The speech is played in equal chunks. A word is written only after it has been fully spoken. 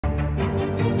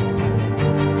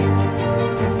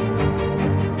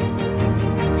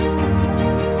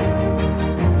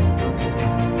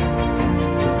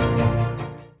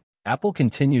Apple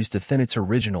continues to thin its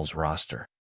originals roster.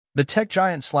 The tech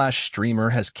giant/streamer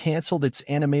has canceled its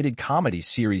animated comedy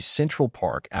series Central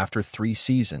Park after 3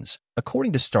 seasons,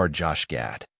 according to star Josh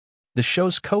Gad. The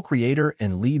show's co-creator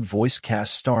and lead voice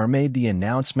cast star made the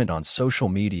announcement on social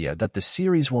media that the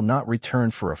series will not return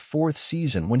for a 4th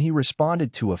season when he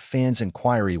responded to a fan's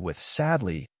inquiry with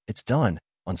 "Sadly, it's done"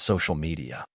 on social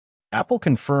media. Apple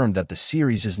confirmed that the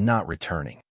series is not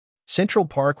returning. Central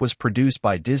Park was produced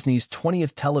by Disney's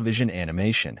 20th Television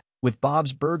Animation, with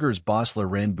Bob's Burgers boss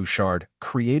Loren Bouchard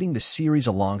creating the series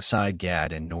alongside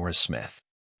Gad and Nora Smith.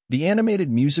 The animated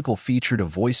musical featured a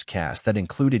voice cast that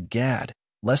included Gad,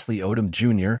 Leslie Odom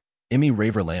Jr., Emmy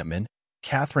Raver-Lampman,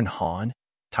 Kathryn Hahn,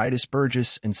 Tituss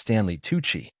Burgess, and Stanley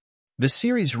Tucci. The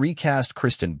series recast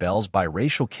Kristen Bell's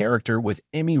biracial character with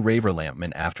Emmy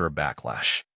Raver-Lampman after a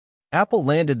backlash. Apple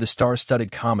landed the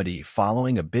star-studded comedy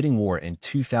following a bidding war in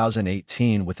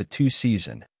 2018 with a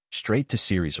 2-season,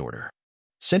 straight-to-series order.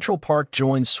 Central Park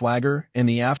joins Swagger and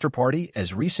the Afterparty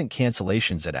as recent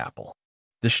cancellations at Apple.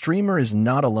 The streamer is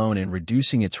not alone in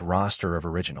reducing its roster of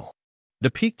original.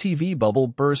 The peak TV bubble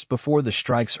burst before the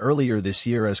strikes earlier this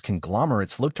year as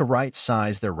conglomerates look to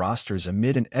right-size their rosters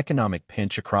amid an economic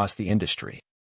pinch across the industry.